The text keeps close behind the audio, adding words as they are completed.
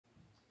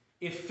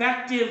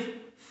effective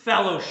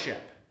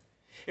fellowship.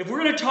 If we're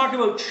going to talk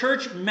about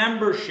church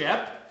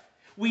membership,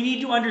 we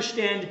need to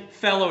understand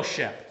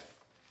fellowship.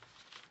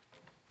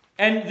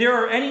 And there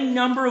are any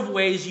number of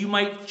ways you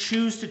might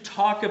choose to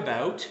talk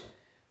about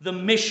the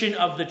mission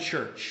of the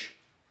church.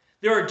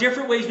 There are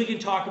different ways we can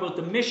talk about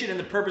the mission and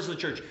the purpose of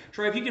the church.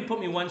 Troy, if you could put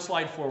me one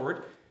slide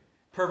forward.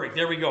 Perfect,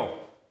 there we go.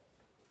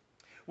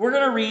 We're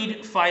going to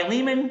read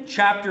Philemon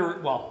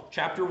chapter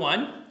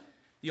 1,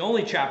 the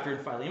only chapter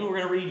in Philemon. We're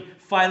going to read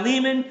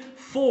Philemon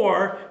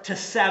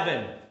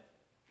 4-7.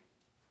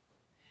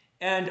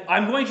 And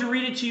I'm going to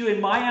read it to you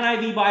in my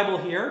NIV Bible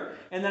here,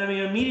 and then I'm going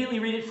to immediately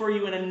read it for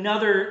you in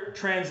another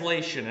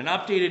translation, an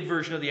updated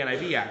version of the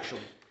NIV,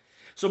 actually.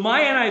 So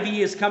my NIV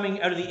is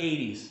coming out of the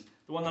 80s,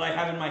 the one that I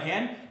have in my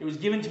hand. It was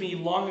given to me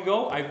long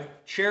ago. I've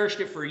cherished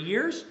it for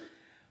years.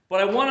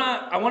 But we're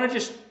going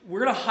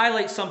to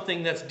highlight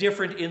something that's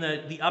different in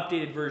the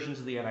updated versions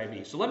of the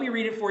NIV. So let me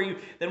read it for you,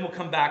 then we'll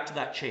come back to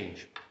that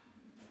change.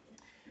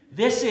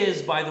 This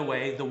is, by the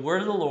way, the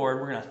word of the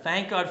Lord. We're going to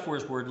thank God for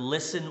his word.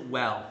 Listen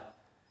well.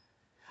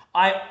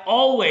 I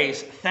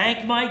always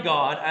thank my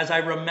God as I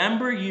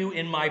remember you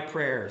in my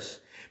prayers,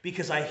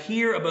 because I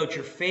hear about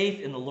your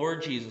faith in the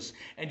Lord Jesus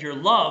and your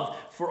love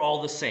for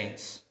all the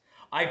saints.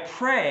 I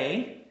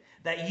pray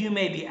that you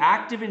may be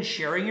active in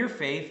sharing your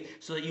faith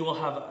so that you will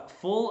have a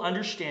full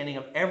understanding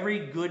of every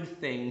good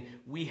thing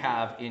we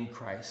have in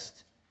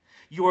Christ.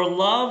 Your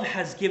love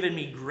has given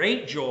me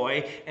great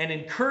joy and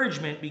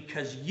encouragement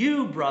because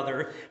you,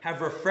 brother,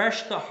 have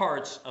refreshed the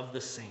hearts of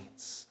the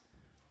saints.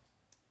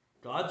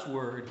 God's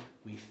word,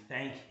 we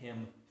thank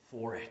him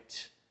for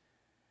it.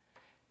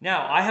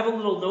 Now, I have a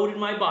little note in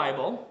my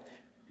Bible.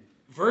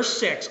 Verse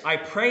 6, I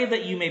pray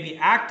that you may be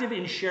active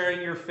in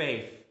sharing your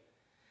faith.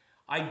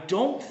 I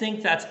don't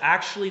think that's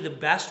actually the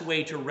best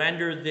way to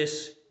render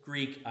this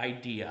Greek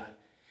idea.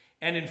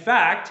 And in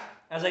fact,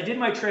 as I did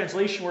my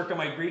translation work on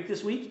my Greek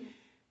this week,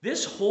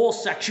 this whole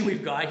section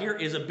we've got here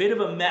is a bit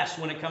of a mess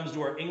when it comes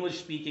to our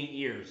English-speaking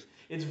ears.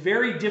 It's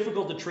very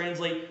difficult to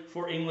translate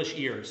for English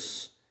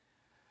ears.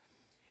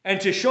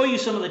 And to show you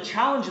some of the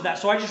challenge of that,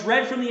 so I just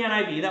read from the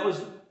NIV. That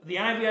was the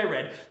NIV I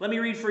read. Let me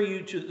read for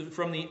you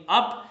from the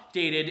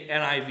updated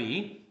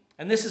NIV.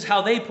 And this is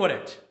how they put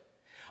it.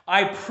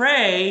 I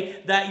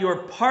pray that your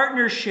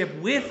partnership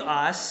with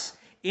us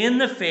in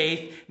the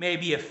faith may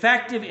be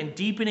effective in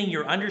deepening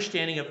your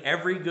understanding of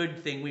every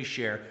good thing we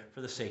share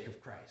for the sake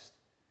of Christ.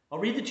 I'll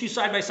read the two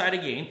side by side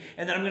again,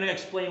 and then I'm going to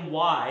explain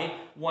why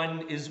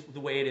one is the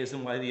way it is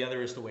and why the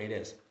other is the way it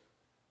is.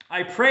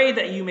 I pray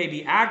that you may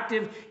be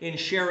active in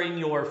sharing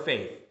your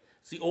faith.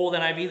 It's the old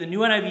NIV. The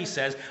new NIV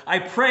says, I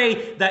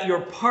pray that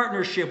your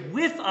partnership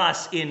with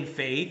us in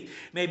faith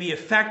may be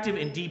effective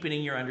in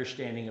deepening your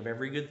understanding of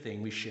every good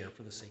thing we share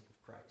for the sake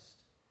of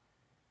Christ.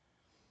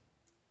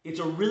 It's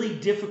a really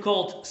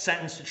difficult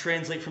sentence to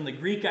translate from the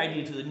Greek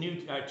idea to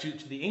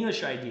the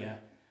English idea,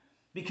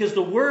 because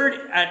the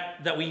word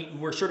that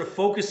we're sort of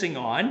focusing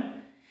on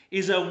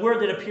is a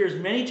word that appears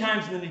many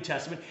times in the New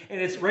Testament,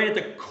 and it's right at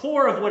the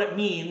core of what it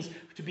means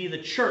to be the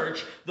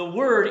church. The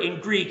word in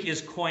Greek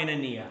is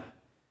koinonia,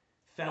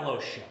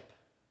 fellowship.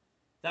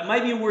 That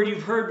might be a word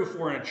you've heard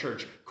before in a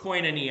church,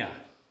 koinonia,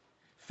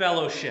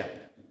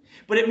 fellowship.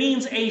 But it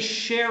means a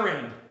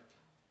sharing.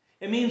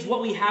 It means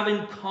what we have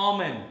in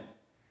common.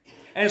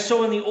 And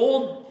so in the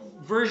old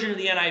version of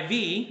the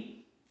NIV,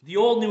 the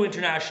old New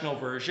International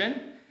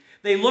Version,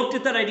 they looked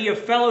at that idea of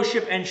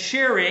fellowship and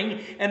sharing,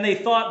 and they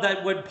thought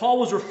that what Paul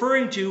was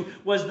referring to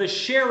was the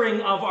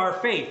sharing of our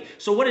faith.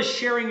 So what does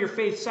sharing your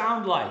faith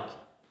sound like?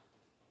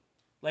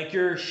 Like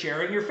you're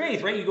sharing your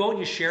faith, right? You go out and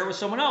you share with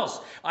someone else.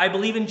 I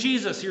believe in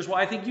Jesus. Here's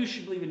why I think you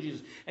should believe in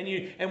Jesus. And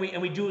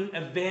we do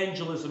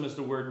evangelism is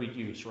the word we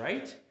use,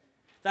 right?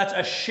 That's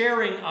a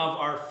sharing of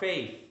our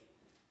faith.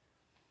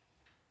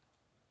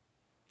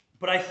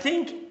 But I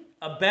think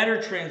a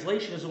better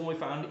translation is the one we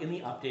found in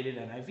the updated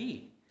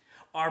NIV.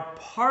 Our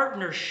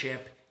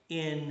partnership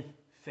in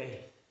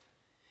faith.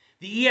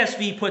 The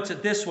ESV puts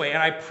it this way,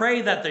 and I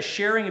pray that the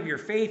sharing of your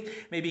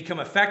faith may become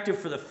effective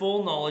for the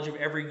full knowledge of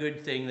every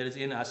good thing that is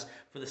in us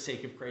for the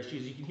sake of Christ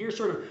Jesus. You can hear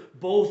sort of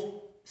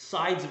both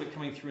sides of it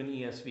coming through in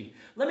the ESV.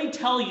 Let me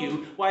tell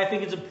you why I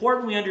think it's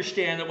important we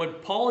understand that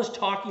what Paul is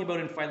talking about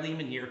in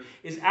Philemon here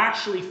is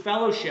actually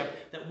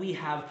fellowship that we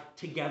have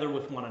together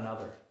with one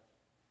another.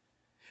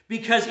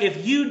 Because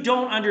if you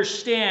don't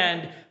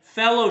understand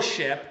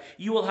fellowship,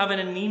 you will have an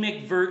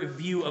anemic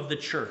view of the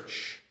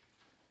church.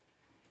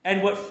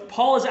 And what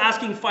Paul is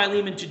asking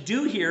Philemon to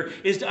do here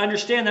is to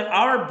understand that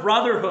our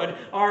brotherhood,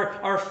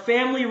 our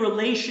family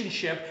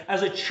relationship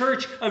as a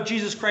church of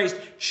Jesus Christ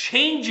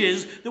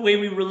changes the way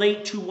we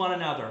relate to one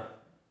another.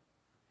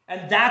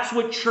 And that's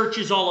what church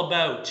is all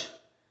about.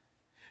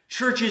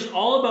 Church is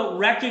all about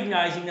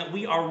recognizing that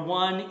we are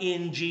one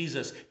in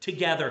Jesus,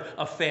 together,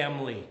 a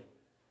family.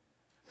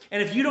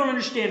 And if you don't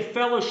understand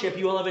fellowship,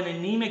 you will have an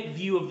anemic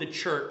view of the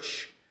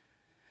church.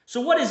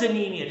 So what is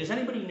anemia? Does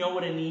anybody know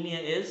what anemia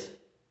is?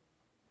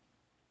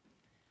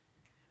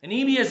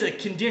 Anemia is a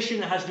condition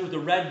that has to do with the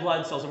red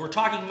blood cells, and we're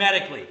talking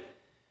medically.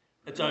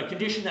 It's a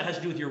condition that has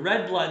to do with your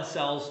red blood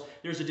cells.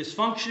 There's a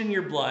dysfunction in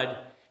your blood.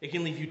 It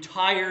can leave you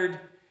tired.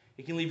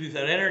 It can leave you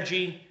without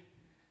energy.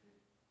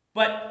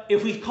 But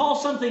if we call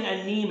something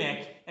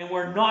anemic, and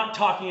we're not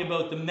talking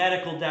about the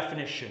medical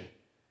definition,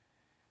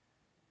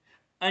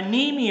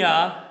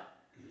 anemia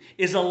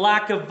is a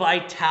lack of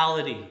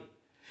vitality.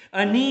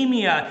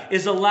 Anemia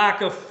is a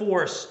lack of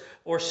force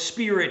or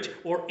spirit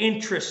or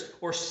interest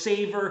or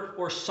savor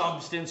or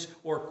substance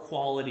or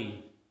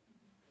quality.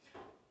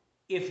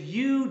 If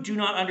you do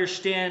not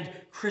understand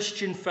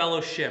Christian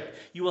fellowship,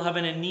 you will have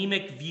an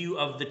anemic view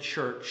of the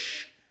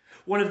church.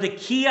 One of the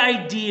key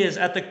ideas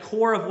at the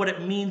core of what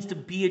it means to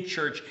be a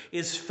church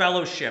is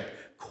fellowship,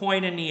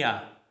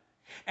 koinonia.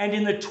 And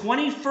in the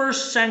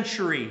 21st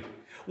century,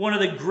 one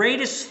of the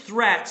greatest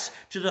threats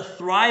to the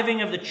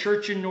thriving of the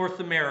church in North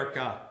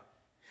America,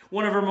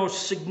 one of our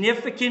most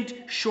significant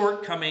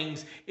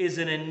shortcomings, is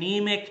an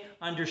anemic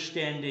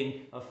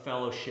understanding of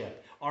fellowship.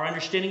 Our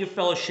understanding of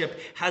fellowship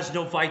has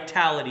no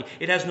vitality.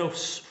 It has no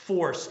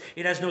force.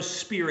 It has no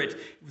spirit.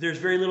 There's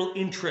very little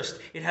interest.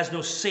 It has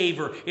no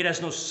savor. It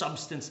has no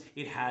substance.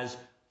 It has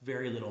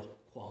very little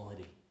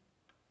quality.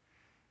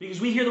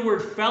 Because we hear the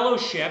word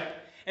fellowship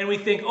and we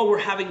think, oh, we're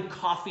having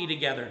coffee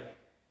together.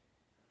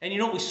 And you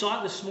know what? We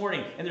saw it this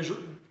morning. And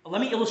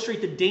let me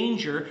illustrate the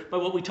danger by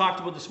what we talked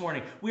about this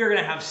morning. We are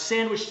going to have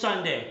Sandwich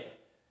Sunday.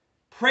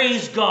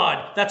 Praise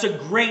God. That's a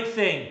great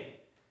thing.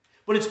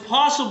 But it's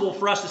possible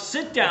for us to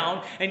sit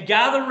down and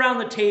gather around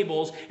the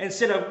tables and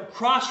sit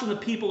across from the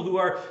people who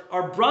are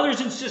our brothers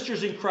and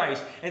sisters in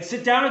Christ and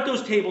sit down at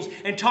those tables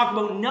and talk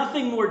about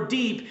nothing more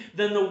deep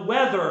than the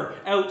weather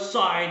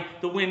outside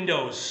the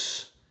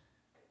windows.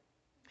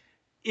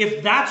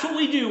 If that's what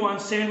we do on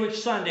Sandwich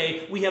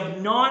Sunday, we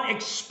have not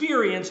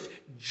experienced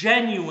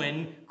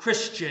genuine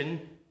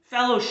Christian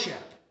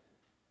fellowship.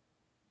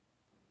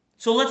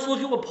 So let's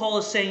look at what Paul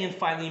is saying in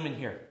Philemon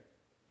here.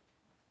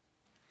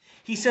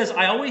 He says,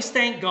 I always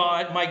thank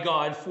God, my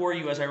God, for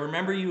you as I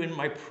remember you in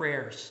my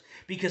prayers,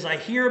 because I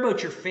hear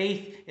about your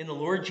faith in the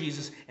Lord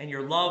Jesus and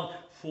your love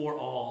for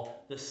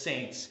all the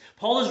saints.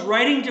 Paul is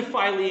writing to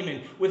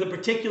Philemon with a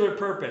particular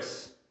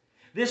purpose.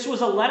 This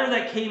was a letter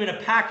that came in a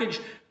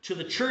package to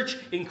the church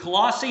in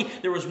Colossae.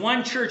 There was one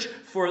letter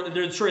for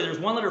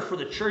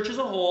the church as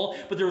a whole,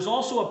 but there was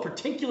also a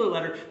particular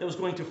letter that was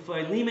going to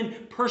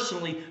Philemon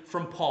personally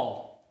from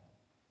Paul.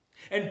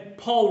 And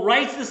Paul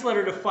writes this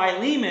letter to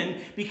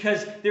Philemon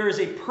because there is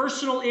a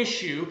personal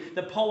issue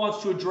that Paul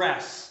wants to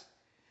address.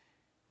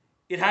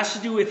 It has to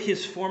do with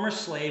his former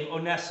slave,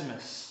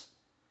 Onesimus.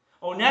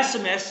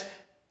 Onesimus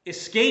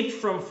escaped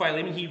from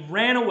Philemon. He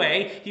ran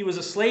away. He was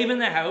a slave in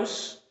the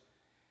house.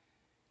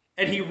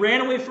 And he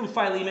ran away from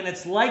Philemon.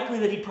 It's likely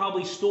that he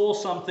probably stole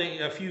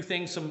something, a few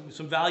things, some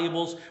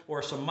valuables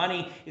or some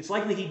money. It's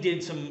likely he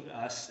did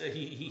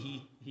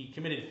he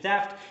committed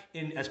theft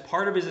as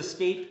part of his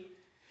escape.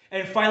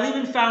 And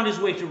Philemon found his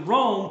way to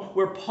Rome,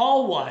 where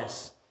Paul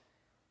was.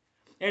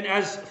 And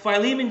as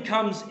Philemon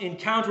comes in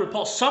encounter with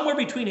Paul, somewhere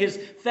between his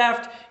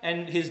theft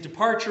and his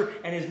departure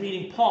and his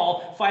meeting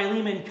Paul,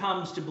 Philemon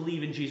comes to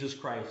believe in Jesus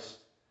Christ.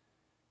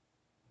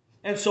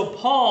 And so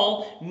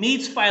Paul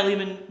meets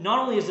Philemon not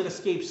only as an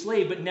escaped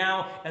slave, but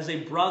now as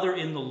a brother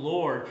in the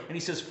Lord. And he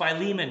says,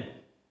 Philemon,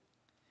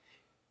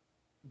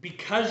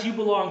 because you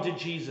belong to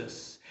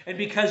Jesus, and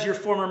because your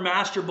former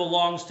master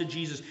belongs to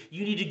Jesus,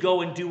 you need to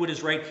go and do what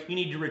is right. You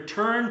need to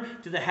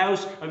return to the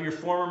house of your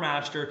former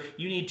master.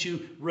 You need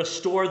to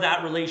restore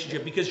that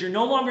relationship because you're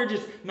no longer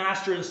just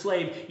master and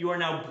slave. You are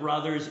now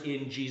brothers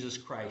in Jesus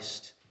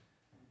Christ.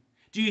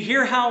 Do you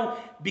hear how,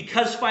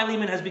 because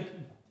Philemon has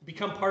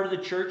become part of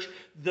the church,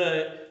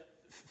 the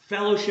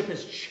fellowship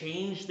has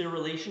changed their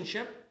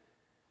relationship?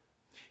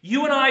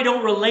 You and I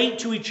don't relate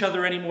to each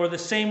other anymore the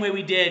same way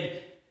we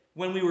did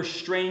when we were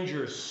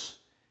strangers.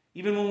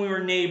 Even when we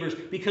were neighbors,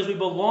 because we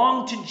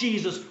belong to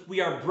Jesus,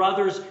 we are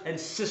brothers and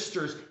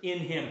sisters in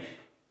him.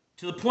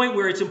 To the point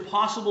where it's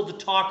impossible to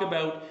talk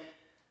about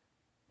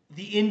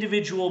the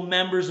individual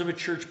members of a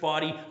church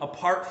body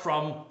apart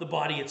from the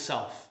body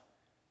itself.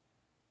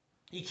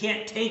 You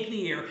can't take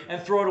the ear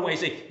and throw it away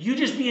and say, you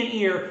just be an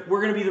ear,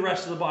 we're going to be the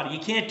rest of the body.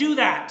 You can't do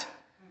that.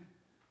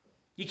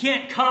 You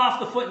can't cut off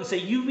the foot and say,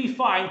 you be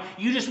fine,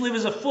 you just live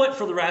as a foot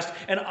for the rest,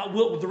 and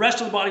the rest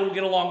of the body will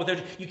get along with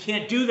it. You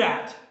can't do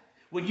that.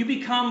 When you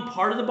become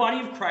part of the body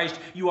of Christ,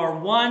 you are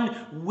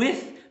one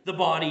with the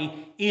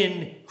body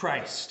in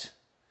Christ.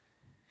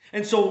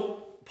 And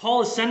so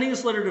Paul is sending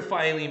this letter to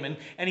Philemon,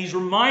 and he's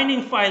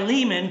reminding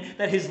Philemon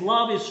that his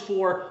love is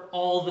for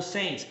all the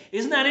saints.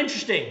 Isn't that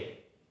interesting?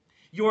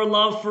 Your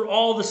love for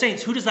all the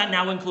saints. Who does that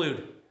now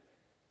include?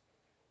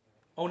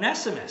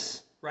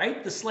 Onesimus,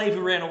 right? The slave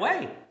who ran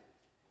away.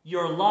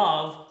 Your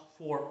love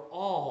for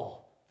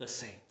all the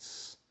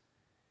saints.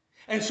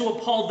 And so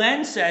what Paul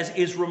then says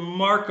is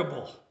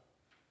remarkable.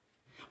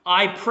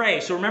 I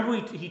pray. So remember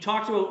he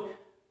talked about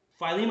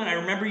Philemon. I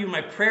remember you in my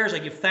prayers. I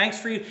give thanks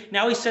for you.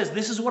 Now he says,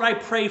 this is what I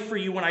pray for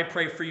you when I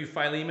pray for you,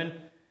 Philemon.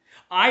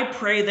 I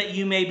pray that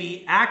you may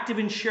be active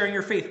in sharing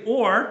your faith.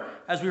 Or,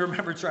 as we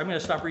remembered, sorry, I'm going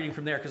to stop reading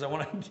from there because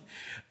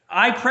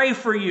I pray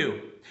for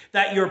you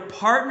that your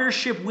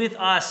partnership with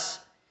us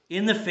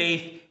in the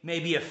faith may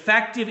be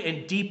effective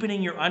in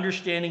deepening your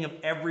understanding of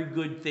every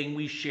good thing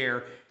we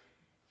share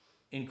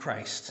in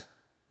Christ.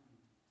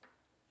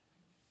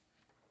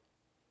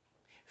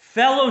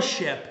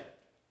 Fellowship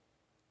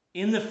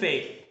in the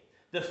faith,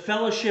 the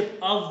fellowship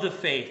of the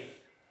faith,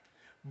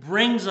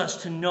 brings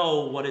us to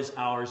know what is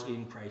ours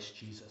in Christ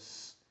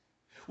Jesus.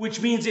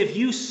 Which means if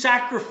you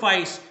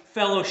sacrifice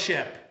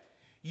fellowship,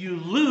 you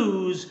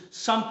lose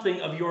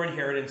something of your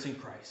inheritance in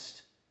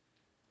Christ.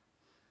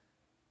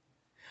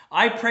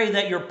 I pray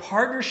that your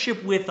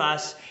partnership with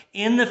us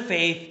in the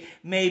faith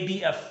may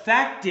be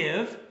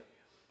effective.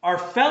 Our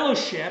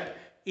fellowship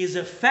is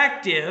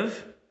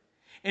effective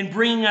in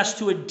bringing us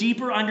to a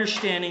deeper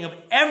understanding of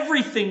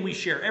everything we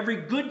share, every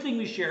good thing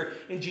we share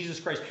in Jesus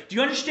Christ. Do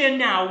you understand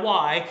now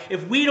why,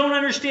 if we don't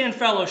understand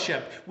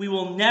fellowship, we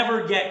will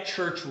never get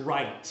church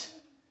right?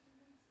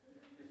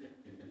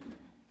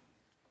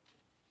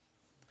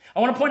 I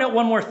want to point out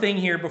one more thing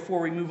here before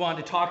we move on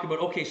to talk about,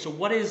 okay, so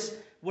what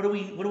do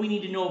we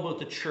need to know about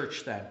the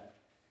church then?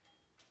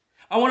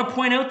 I want to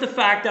point out the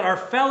fact that our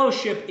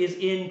fellowship is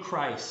in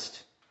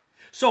Christ.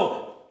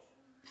 So,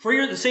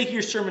 for the sake of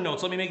your sermon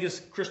notes, let me make this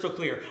crystal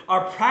clear.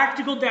 Our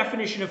practical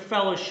definition of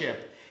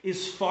fellowship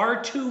is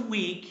far too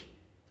weak.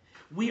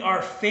 We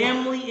are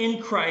family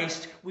in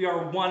Christ. We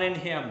are one in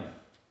Him.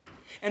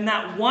 And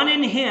that one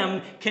in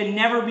Him can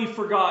never be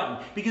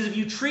forgotten. Because if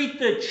you treat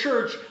the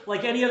church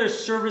like any other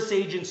service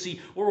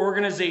agency or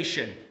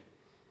organization,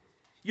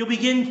 you'll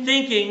begin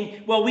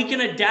thinking, well, we can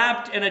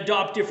adapt and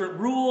adopt different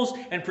rules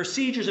and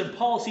procedures and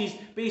policies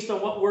based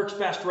on what works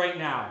best right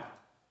now.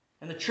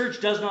 And the church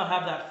does not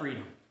have that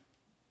freedom.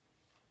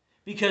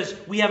 Because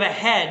we have a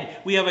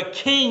head, we have a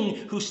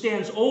king who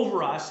stands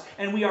over us,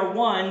 and we are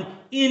one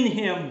in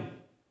Him.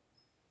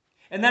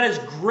 And that is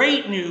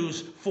great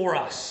news for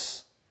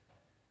us.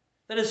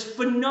 That is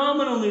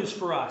phenomenal news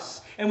for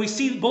us. And we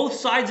see both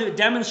sides of it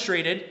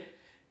demonstrated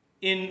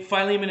in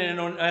Philemon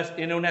and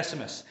in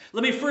Onesimus.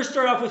 Let me first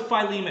start off with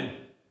Philemon,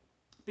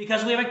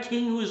 because we have a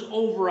king who is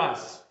over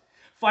us.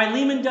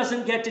 Philemon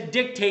doesn't get to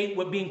dictate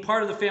what being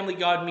part of the family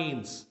God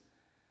means.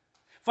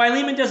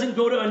 Philemon doesn't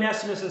go to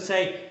Onesimus and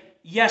say,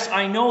 yes,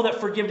 I know that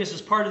forgiveness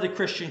is part of the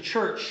Christian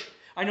church.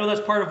 I know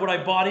that's part of what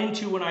I bought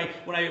into when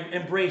I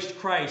embraced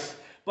Christ.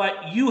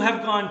 But you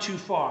have gone too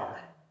far.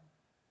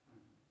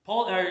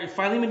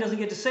 Philemon doesn't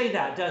get to say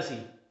that, does he?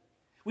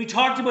 We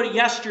talked about it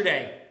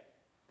yesterday.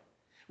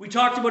 We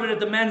talked about it at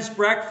the men's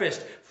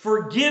breakfast.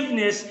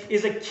 Forgiveness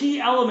is a key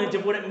element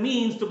of what it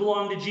means to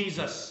belong to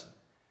Jesus.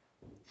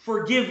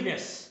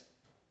 Forgiveness.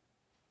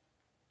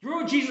 You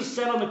remember what Jesus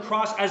said on the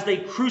cross as they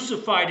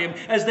crucified Him,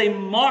 as they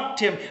mocked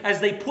Him, as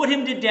they put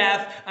Him to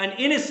death, an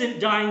innocent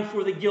dying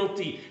for the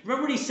guilty.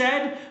 Remember what He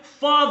said?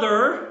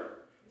 Father,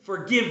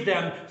 forgive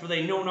them, for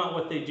they know not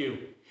what they do.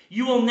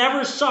 You will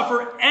never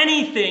suffer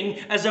anything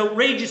as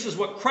outrageous as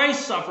what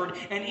Christ suffered,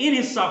 and in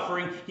His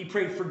suffering, He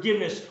prayed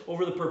forgiveness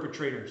over the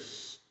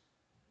perpetrators.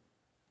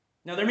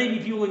 Now, there may be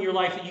people in your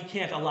life that you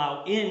can't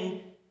allow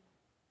in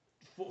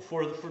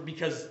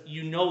because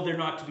you know they're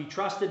not to be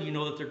trusted, you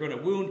know that they're going to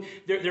wound.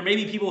 There may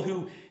be people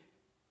who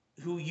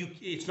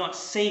it's not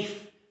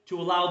safe to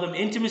allow them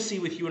intimacy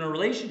with you in a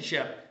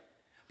relationship.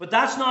 But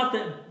that's not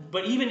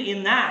but even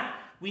in that,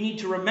 we need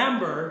to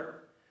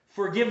remember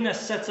forgiveness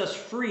sets us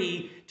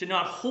free to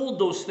not hold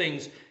those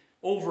things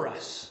over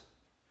us.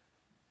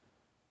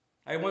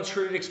 I once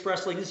heard it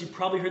expressed like this. You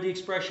probably heard the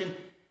expression,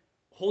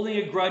 holding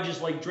a grudge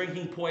is like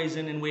drinking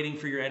poison and waiting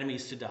for your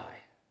enemies to die.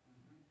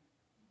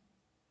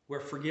 Where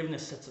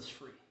forgiveness sets us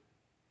free.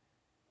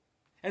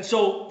 And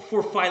so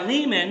for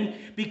Philemon,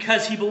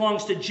 because he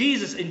belongs to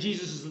Jesus and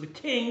Jesus is the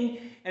king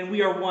and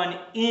we are one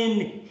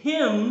in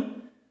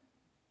Him,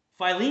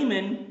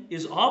 Philemon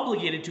is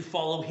obligated to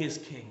follow his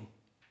king.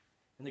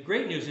 And the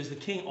great news is the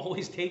king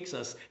always takes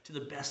us to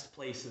the best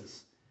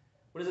places.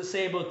 What does it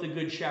say about the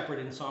good shepherd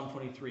in Psalm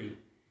 23?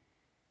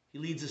 He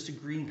leads us to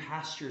green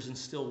pastures and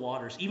still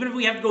waters. Even if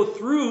we have to go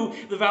through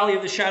the valley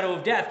of the shadow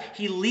of death,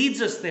 He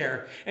leads us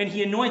there. And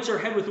He anoints our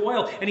head with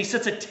oil. And He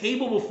sets a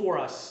table before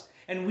us.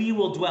 And we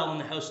will dwell in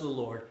the house of the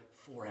Lord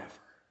forever.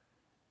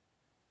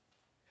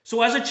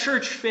 So as a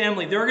church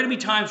family, there are going to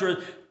be times where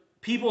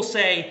people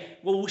say,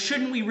 well,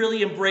 shouldn't we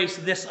really embrace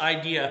this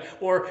idea?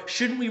 Or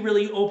shouldn't we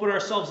really open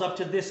ourselves up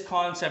to this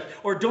concept?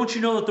 Or don't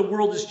you know that the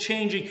world is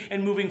changing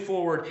and moving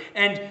forward?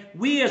 And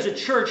we as a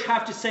church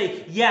have to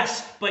say,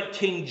 yes, but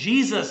King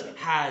Jesus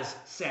has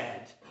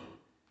said.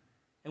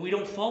 And we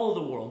don't follow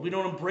the world. We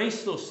don't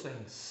embrace those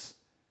things.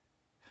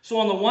 So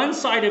on the one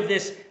side of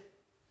this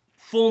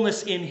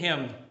fullness in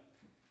Him,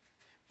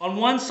 on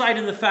one side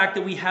of the fact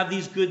that we have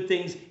these good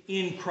things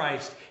in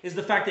Christ is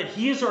the fact that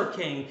He is our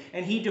King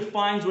and He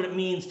defines what it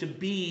means to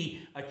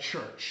be a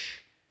church.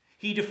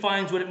 He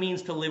defines what it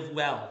means to live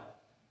well.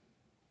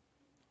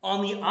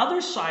 On the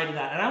other side of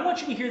that, and I want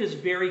you to hear this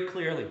very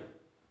clearly,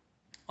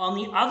 on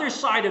the other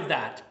side of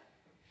that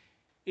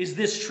is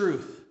this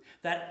truth,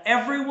 that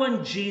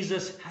everyone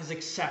Jesus has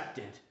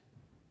accepted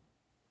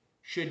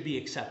should be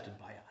accepted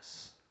by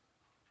us.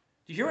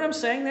 Do you hear what I'm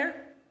saying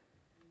there?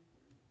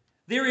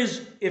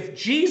 If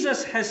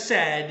Jesus has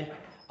said,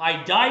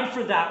 I died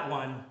for that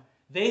one,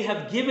 they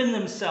have given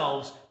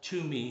themselves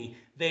to me,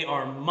 they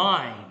are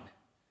mine.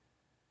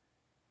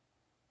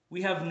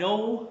 We have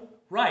no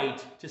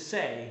right to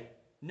say,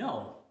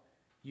 no,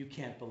 you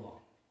can't belong.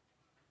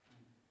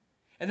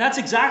 And that's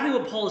exactly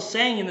what Paul is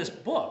saying in this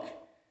book,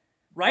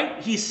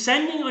 right? He's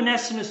sending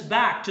Onesimus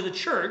back to the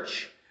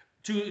church,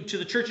 to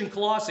the church in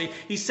Colossae.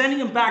 He's sending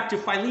him back to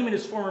Philemon,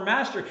 his former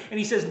master, and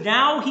he says,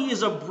 now he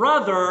is a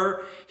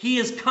brother, he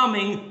is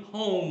coming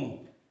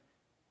home.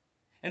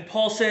 And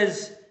Paul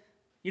says,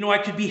 I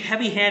could be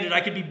heavy-handed,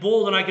 I could be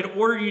bold, and I could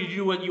order you to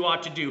do what you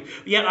ought to do.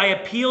 Yet I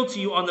appeal to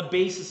you on the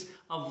basis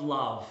of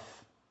love.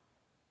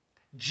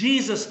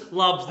 Jesus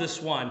loves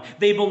this one.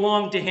 They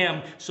belong to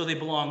him, so they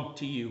belong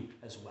to you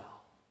as well.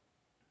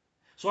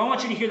 So I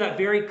want you to hear that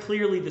very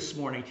clearly this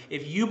morning.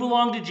 If you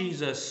belong to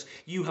Jesus,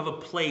 you have a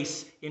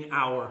place in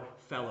our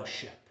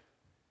fellowship.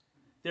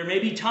 There may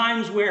be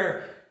times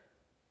where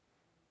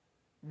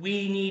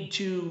we need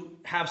to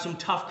have some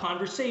tough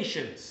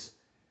conversations.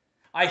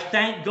 I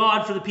thank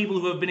God for the people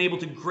who have been able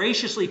to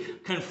graciously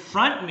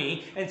confront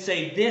me and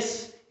say,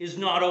 this is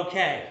not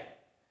okay.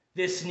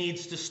 This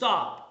needs to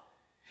stop.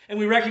 And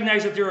we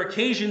recognize that there are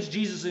occasions,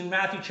 Jesus in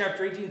Matthew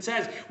chapter 18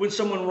 says, when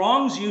someone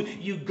wrongs you,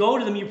 you go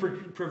to them, you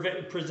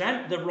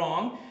present the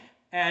wrong,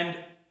 and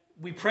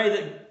we pray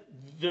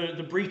that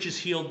the breach is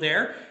healed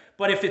there.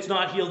 But if it's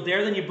not healed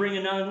there, then you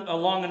bring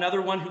along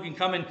another one who can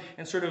come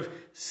and sort of,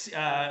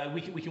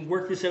 we can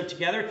work this out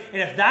together.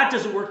 And if that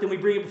doesn't work, then we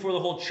bring it before the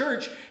whole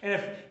church.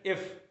 And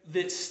if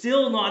it's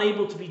still not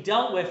able to be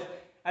dealt with,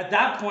 at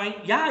that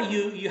point,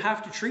 you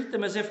have to treat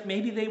them as if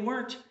maybe they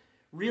weren't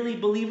really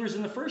believers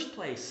in the first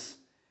place.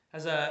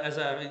 As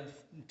a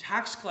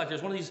tax collector,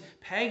 as one of these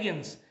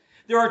pagans.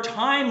 There are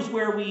times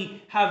where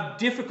we have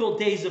difficult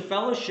days of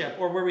fellowship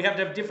or where we have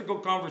to have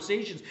difficult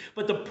conversations.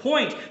 But the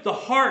point, the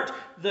heart,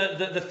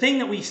 the thing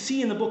that we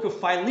see in the book of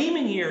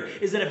Philemon here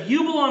is that if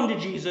you belong to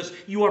Jesus,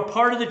 you are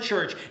part of the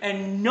church.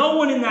 And no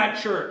one in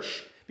that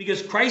church,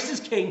 because Christ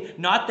is king,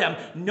 not them,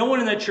 no one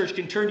in that church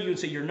can turn to you and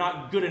say, you're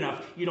not good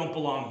enough, you don't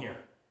belong here.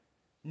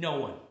 No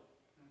one.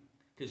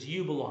 Because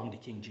you belong to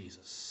King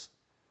Jesus.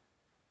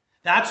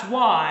 That's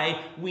why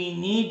we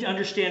need to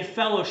understand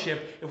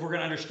fellowship if we're going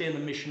to understand the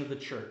mission of the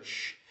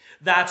church.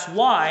 That's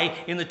why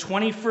in the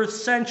 21st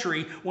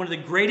century, one of the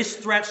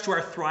greatest threats to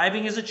our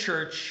thriving as a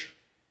church,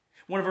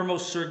 one of our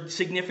most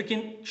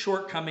significant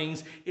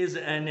shortcomings, is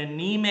an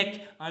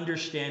anemic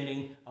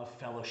understanding of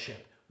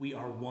fellowship. We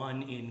are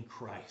one in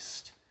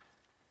Christ.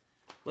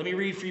 Let me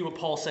read for you what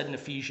Paul said in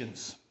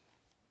Ephesians.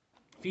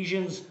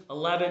 Ephesians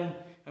 11, I'm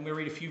going to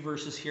read a few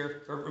verses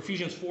here, or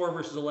Ephesians 4,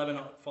 verses 11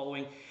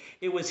 following.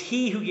 It was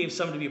he who gave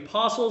some to be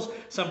apostles,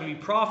 some to be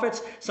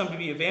prophets, some to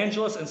be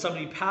evangelists, and some to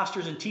be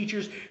pastors and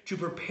teachers to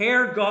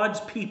prepare God's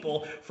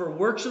people for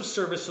works of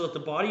service so that the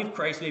body of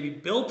Christ may be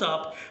built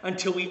up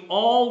until we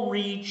all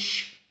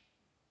reach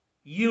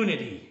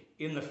unity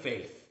in the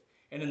faith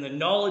and in the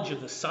knowledge of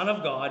the Son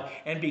of God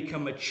and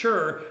become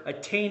mature,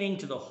 attaining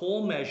to the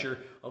whole measure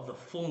of the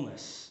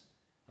fullness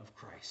of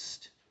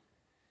Christ.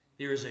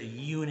 There is a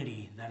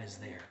unity that is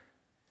there.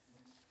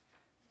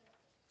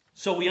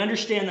 So we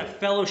understand that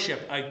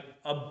fellowship,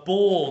 a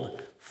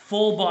bold,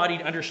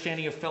 full-bodied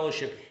understanding of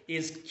fellowship,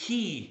 is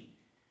key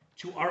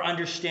to our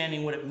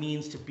understanding what it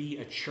means to be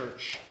a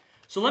church.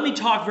 So let me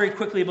talk very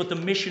quickly about the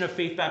mission of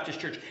Faith Baptist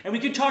Church. And we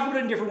could talk about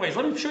it in different ways.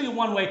 Let me show you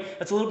one way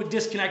that's a little bit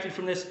disconnected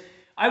from this.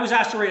 I was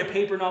asked to write a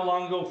paper not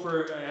long ago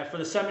for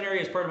the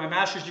seminary as part of my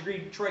master's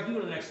degree. Troy, can you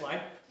go to the next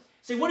slide?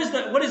 Say,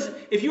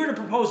 if you were to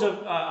propose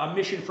a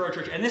mission for our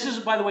church, and this is,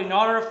 by the way,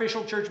 not our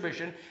official church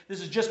mission.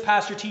 This is just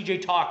Pastor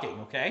TJ talking,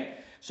 okay?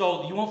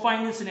 So you won't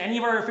find this in any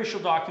of our official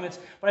documents,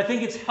 but I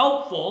think it's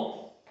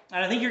helpful,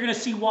 and I think you're going to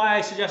see why I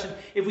suggested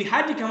if we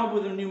had to come up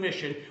with a new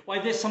mission,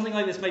 why something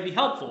like this might be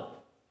helpful.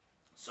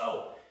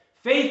 So,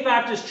 Faith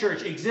Baptist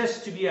Church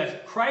exists to be a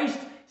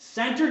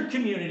Christ-centered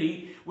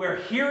community where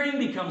hearing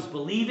becomes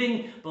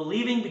believing,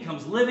 believing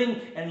becomes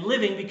living, and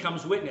living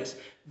becomes witness.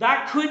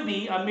 That could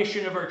be a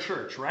mission of our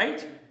church,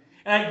 right?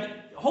 And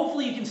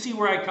hopefully you can see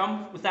where I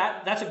come with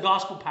that. That's a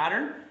gospel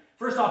pattern.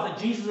 First off, that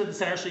Jesus is at the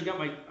center, so you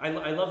got I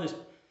love this.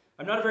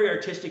 I'm not a very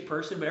artistic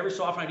person, but every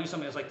so often I do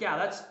something, I was like, yeah,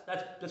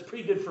 that's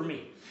pretty good for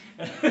me.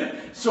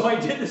 So I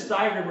did this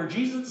diagram where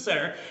Jesus is at the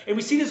center, and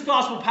we see this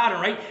gospel pattern,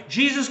 right?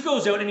 Jesus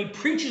goes out and he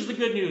preaches the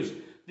good news,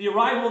 the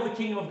arrival of the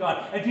kingdom of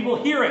God, and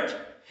people hear it.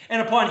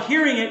 And upon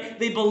hearing it,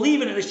 they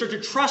believe in it, they start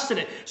to trust in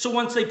it. So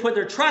once they put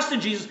their trust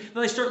in Jesus,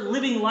 then they start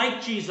living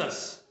like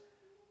Jesus.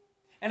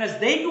 And as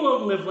they go out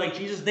and live like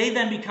Jesus, they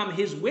then become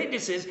his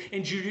witnesses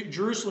in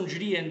Jerusalem,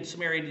 Judea, and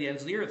Samaria, to the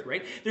ends of the earth,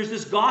 right? There's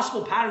this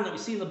gospel pattern that we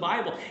see in the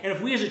Bible. And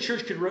if we as a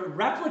church could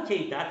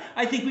replicate that,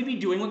 I think we'd be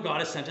doing what God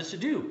has sent us to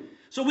do.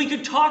 So we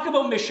could talk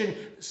about mission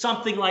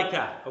something like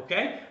that,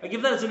 okay? I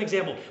give that as an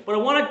example. But I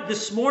want to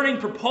this morning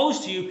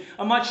propose to you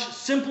a much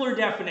simpler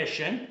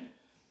definition,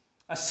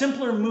 a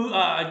simpler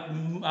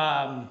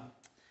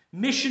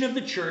mission of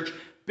the church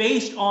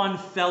based on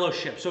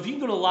fellowship. So if you can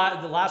go to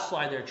the last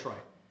slide there, Troy.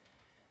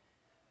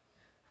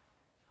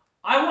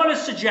 I want to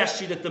suggest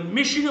to you that the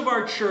mission of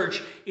our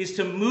church is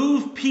to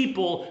move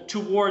people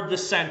toward the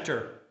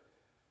center.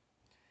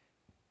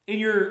 In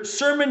your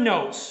sermon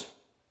notes,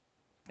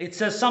 it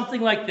says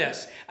something like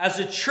this: as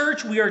a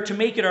church, we are to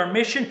make it our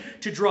mission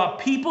to draw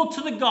people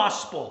to the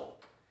gospel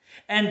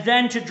and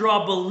then to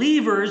draw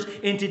believers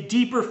into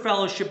deeper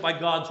fellowship by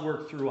God's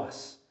work through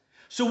us.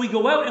 So we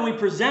go out and we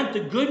present the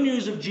good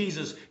news of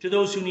Jesus to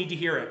those who need to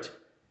hear it.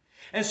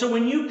 And so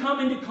when you come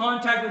into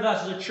contact with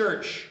us as a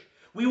church,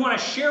 we want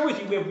to share with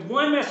you, we have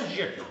one message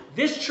here.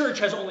 This church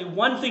has only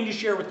one thing to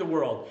share with the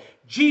world: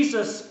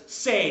 Jesus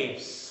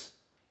saves.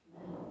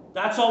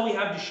 That's all we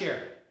have to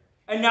share.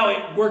 And now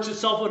it works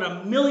itself in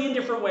a million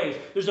different ways.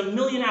 There's a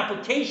million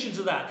applications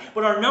of that.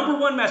 But our number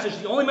one message,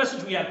 the only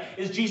message we have,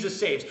 is Jesus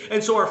saves.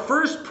 And so our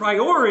first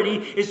priority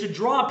is to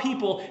draw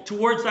people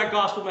towards that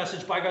gospel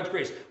message by God's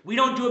grace. We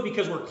don't do it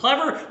because we're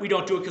clever. We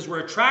don't do it because we're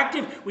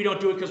attractive. We don't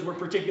do it because we're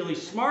particularly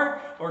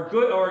smart or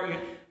good. Or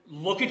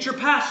look at your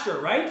pastor,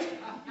 right?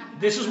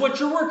 This is what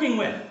you're working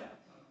with.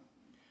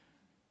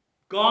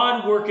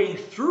 God working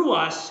through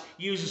us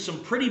uses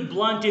some pretty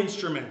blunt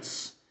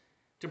instruments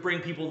to bring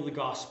people to the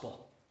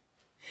gospel.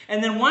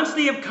 And then once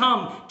they have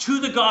come to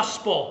the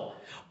gospel,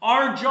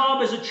 our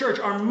job as a church,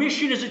 our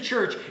mission as a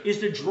church, is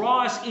to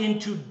draw us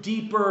into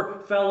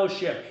deeper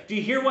fellowship. Do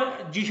you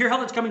hear how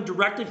that's coming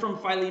directly from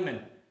Philemon?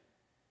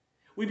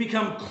 We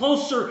become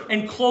closer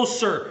and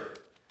closer,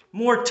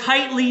 more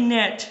tightly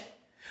knit,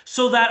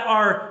 so that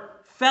our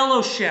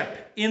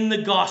fellowship in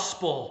the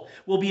gospel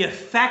will be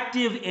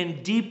effective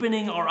in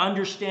deepening our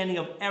understanding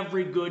of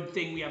every good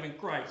thing we have in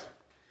Christ.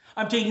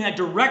 I'm taking that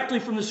directly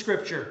from the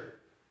scripture.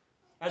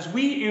 As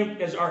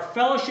our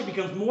fellowship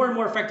becomes more and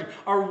more effective,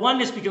 our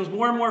oneness becomes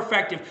more and more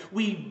effective,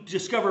 we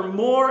discover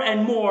more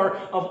and more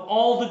of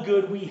all the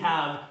good we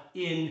have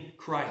in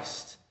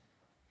Christ.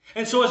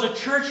 And so as a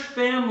church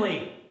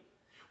family,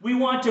 we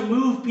want to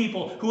move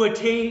people who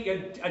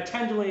occasionally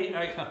attend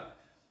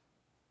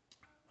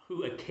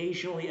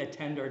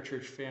our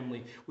church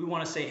family. We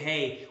want to say,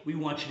 hey, we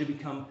want you to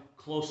become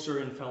closer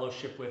in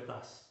fellowship with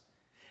us.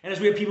 And as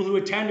we have people who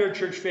attend our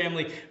church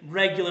family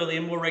regularly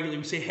and more regularly,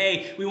 we say,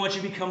 hey, we want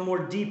you to become more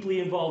deeply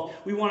involved.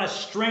 We want to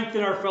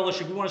strengthen our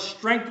fellowship. We want to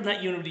strengthen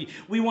that unity.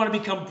 We want to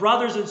become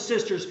brothers and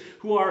sisters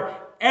who are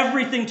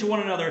everything to one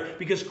another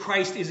because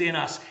Christ is in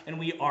us and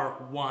we are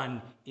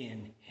one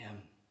in him.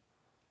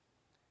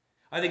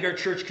 I think our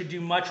church could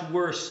do much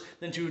worse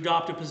than to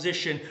adopt a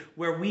position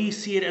where we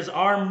see it as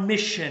our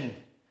mission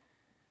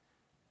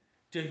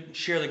to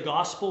share the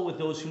gospel with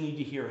those who need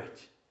to hear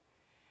it,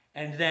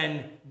 and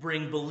then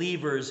bring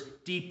believers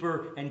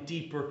deeper and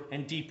deeper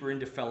and deeper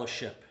into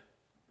fellowship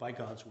by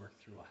God's work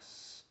through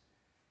us.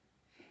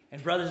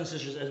 And brothers and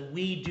sisters, as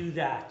we do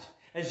that,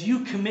 as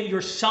you commit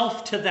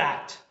yourself to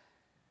that,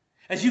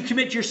 as you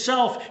commit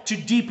yourself to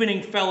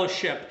deepening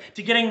fellowship,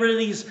 to getting rid of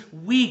these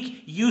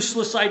weak,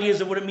 useless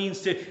ideas of what it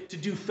means to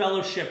do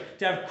fellowship,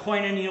 to have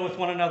koinonia with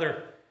one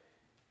another,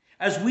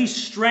 as we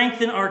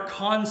strengthen our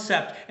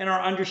concept and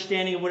our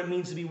understanding of what it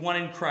means to be one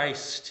in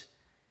Christ,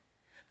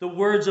 the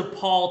words of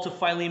Paul to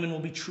Philemon will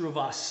be true of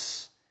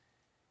us.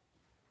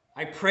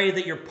 I pray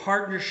that your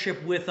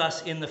partnership with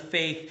us in the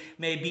faith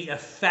may be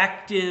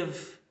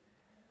effective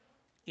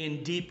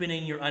in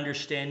deepening your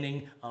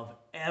understanding of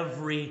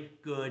every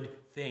good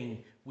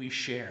thing we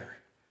share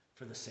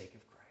for the sake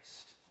of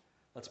Christ.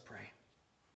 Let's pray.